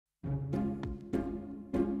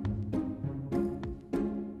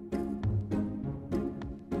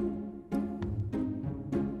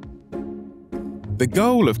The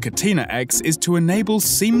goal of Catena-X is to enable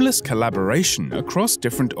seamless collaboration across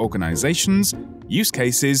different organizations, use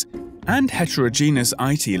cases, and heterogeneous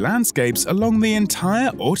IT landscapes along the entire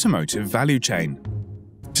automotive value chain.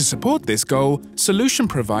 To support this goal, solution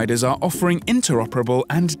providers are offering interoperable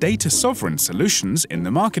and data-sovereign solutions in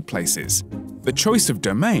the marketplaces. The choice of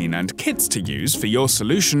domain and kits to use for your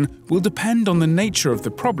solution will depend on the nature of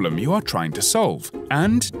the problem you are trying to solve,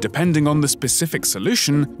 and, depending on the specific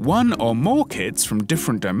solution, one or more kits from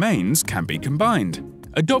different domains can be combined.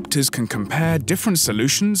 Adopters can compare different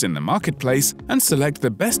solutions in the marketplace and select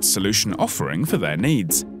the best solution offering for their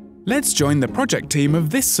needs. Let's join the project team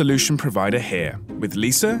of this solution provider here, with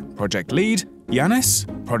Lisa, project lead, Yanis,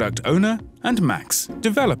 product owner, and Max,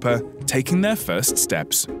 developer, taking their first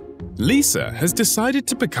steps. Lisa has decided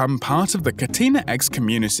to become part of the Catena-X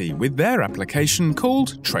community with their application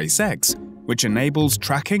called Trace-X, which enables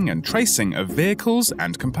tracking and tracing of vehicles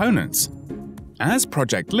and components. As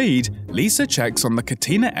project lead, Lisa checks on the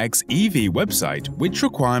Catena-X EV website which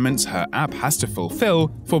requirements her app has to fulfill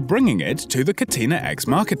for bringing it to the Catena-X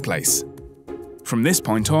marketplace. From this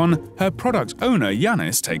point on, her product owner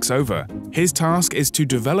Yanis takes over. His task is to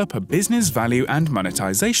develop a business value and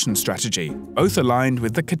monetization strategy, both aligned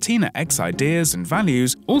with the Catena-X ideas and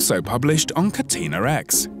values also published on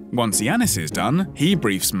Catena-X. Once Yanis is done, he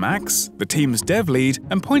briefs Max, the team's dev lead,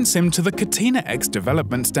 and points him to the Catena-X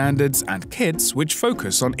development standards and kits which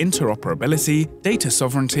focus on interoperability, data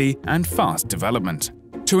sovereignty, and fast development.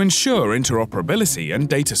 To ensure interoperability and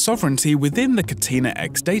data sovereignty within the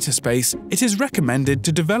Catena-X dataspace, it is recommended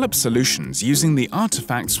to develop solutions using the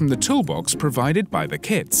artifacts from the toolbox provided by the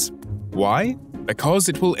kits. Why? Because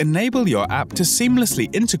it will enable your app to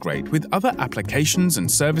seamlessly integrate with other applications and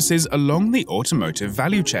services along the automotive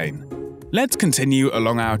value chain. Let's continue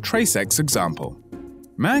along our Trace-X example.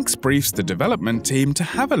 Max briefs the development team to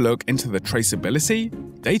have a look into the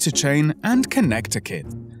traceability, data chain, and connector kit.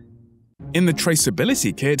 In the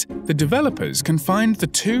traceability kit, the developers can find the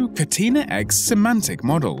two Catena-X semantic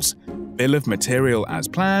models, Bill of Material as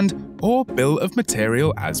Planned or Bill of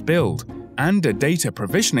Material as Build, and a data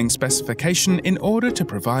provisioning specification in order to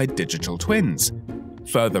provide digital twins.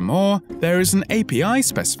 Furthermore, there is an API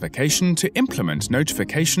specification to implement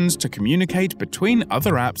notifications to communicate between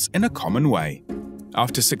other apps in a common way.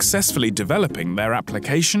 After successfully developing their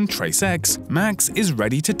application Trace-X, Max is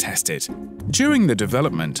ready to test it. During the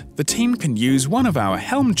development, the team can use one of our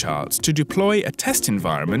Helm charts to deploy a test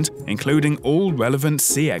environment including all relevant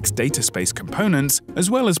CX dataspace components as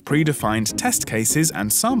well as predefined test cases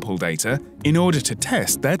and sample data in order to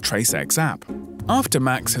test their Trace-X app. After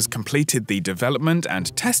Max has completed the development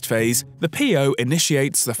and test phase, the PO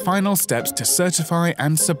initiates the final steps to certify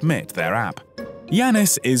and submit their app.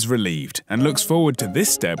 Yanis is relieved and looks forward to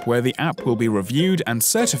this step where the app will be reviewed and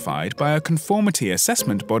certified by a conformity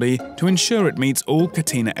assessment body to ensure it meets all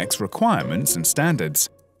Catena-X requirements and standards.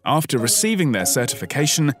 After receiving their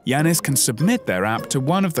certification, Yanis can submit their app to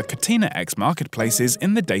one of the Catena-X marketplaces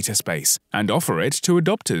in the dataspace and offer it to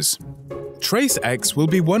adopters. Trace-X will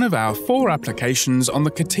be one of our 4 applications on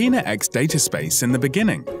the Catena-X dataspace in the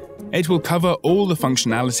beginning. It will cover all the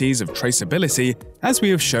functionalities of traceability as we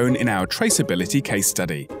have shown in our traceability case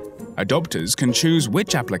study. Adopters can choose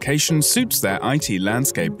which application suits their IT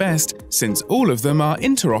landscape best since all of them are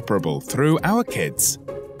interoperable through our kits.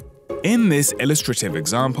 In this illustrative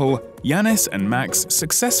example, Yanis and Max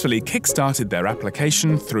successfully kickstarted their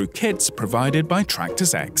application through kits provided by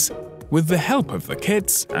Trace-X. With the help of the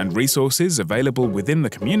kits and resources available within the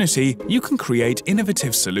community, you can create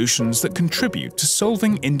innovative solutions that contribute to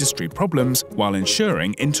solving industry problems while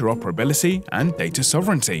ensuring interoperability and data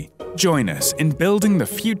sovereignty. Join us in building the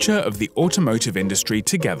future of the automotive industry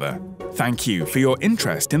together. Thank you for your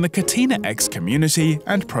interest in the Catena-X community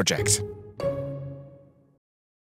and project.